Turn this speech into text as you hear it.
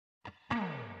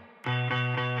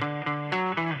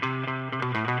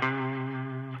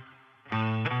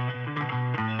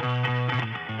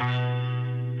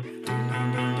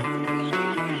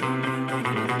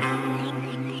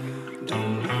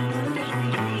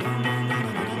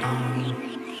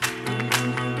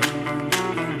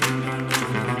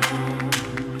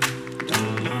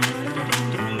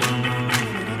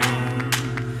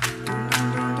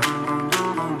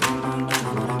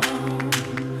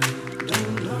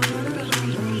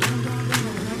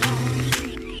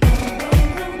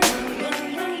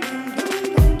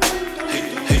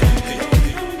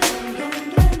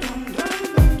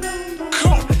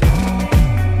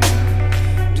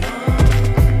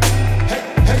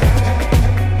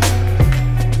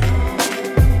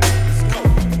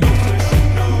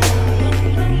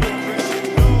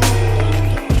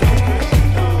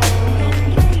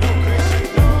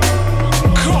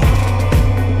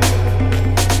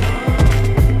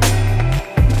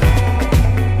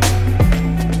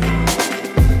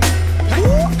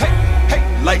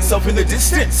off in the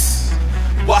distance.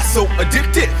 Why so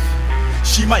addictive?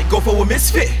 She might go for a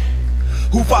misfit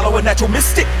who follow a natural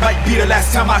mystic. Might be the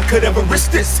last time I could ever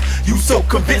risk this. You so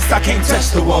convinced I can't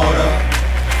touch the water.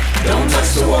 Don't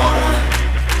touch the water.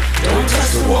 Don't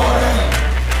touch the water.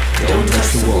 Don't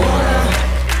touch the water.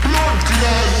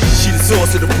 She the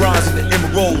source of the bronze and the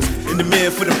emeralds. In the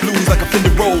mirror for the blues like a Fender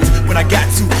Rose. When I got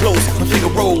too close, my finger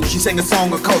rose. She sang a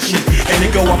song of caution, and they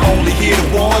go, I'm only here to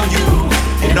warn you,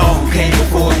 and all who came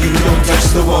before you. Don't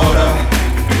touch the water.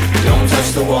 Don't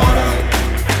touch the water.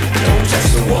 Don't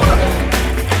touch the water.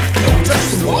 Don't touch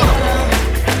the water.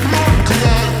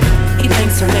 He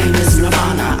thinks her name is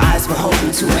Nirvana. Eyes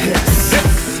beholden to her hips.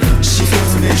 She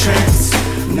feels him in trance,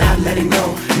 not letting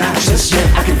go, not just yet.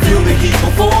 I can feel the heat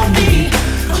before me,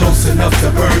 close enough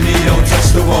to burn me. Don't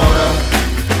touch the water.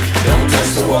 Don't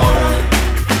touch the water.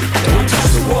 Don't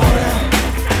touch the water.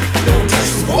 Don't touch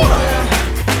the water.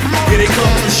 Here they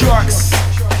come, it's the sharks.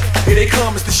 Here they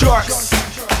come, it's the sharks.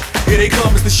 Here they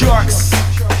come, it's the sharks.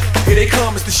 Here they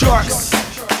come, it's the sharks.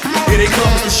 Here they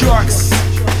come, it's the sharks.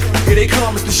 Here they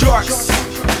come, it's the sharks.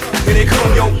 Here they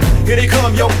come, yo. Here they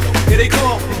come, yo. Here they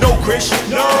come. No, Chris,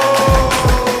 no.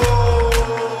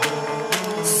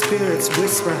 Spirits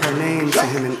whisper her name to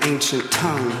him in ancient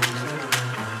tongue.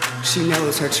 She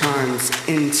knows her charms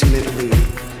intimately,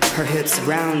 her hips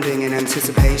rounding in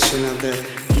anticipation of the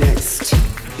next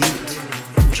beat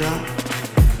drop.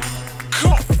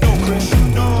 No, Chris,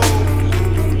 no.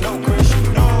 No, Chris,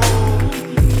 no.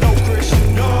 No, Chris,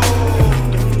 no.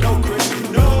 No, Chris,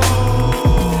 no.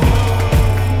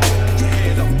 Get your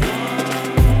hands up.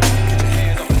 Get your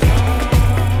hands up.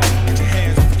 Get your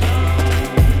hands up.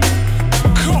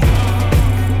 Come on.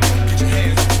 Get your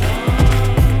hands up.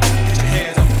 Get your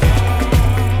hands up.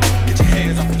 Get your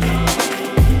hands up.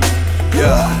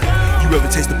 Yeah. You ever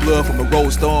taste the blood from a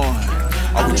rose thorn?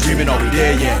 Are we dreaming? Are we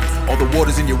there yet? All the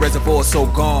waters in your reservoir are so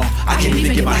gone, I can't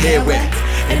even get my hair wet.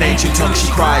 In ancient tongue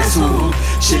she cries, who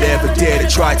should ever dare to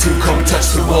try to come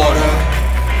touch the water?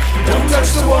 Don't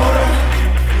touch the water.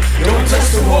 Don't touch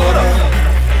the water.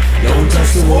 Don't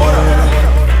touch the water.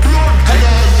 Hey,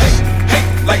 hey, hey,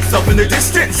 lights up in the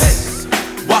distance.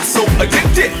 Why so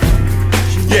addicted?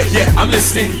 Yeah, yeah, I'm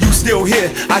listening, you still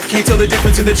here. I can't tell the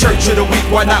difference in the church or the weak.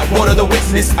 Why not water the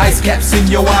witness? Ice caps in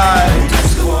your eyes. Don't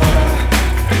touch the water.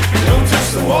 Don't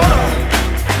touch the water.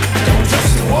 Don't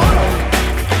touch the water.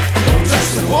 Don't touch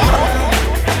the water.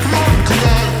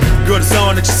 Girl, the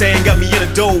song that you're saying got me in a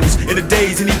doze. In a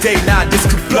daze, any day, now this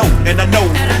could blow. And I know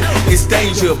it's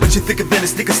danger, but you're thicker than a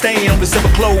sticker stain on December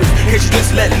clothes. Can't you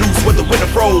just let loose when the winter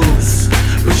froze?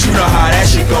 But you know how that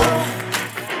shit go.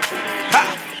 Ha!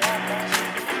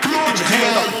 Get your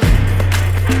hand up.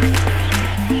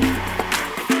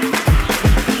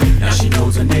 Now she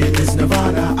knows her name is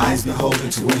Nirvana. Eyes beholden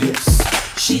to her hips.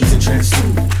 She's entranced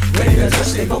too, ready to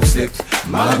touch, they both slipped.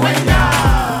 Malaguena.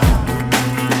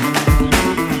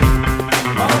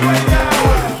 Malaguena.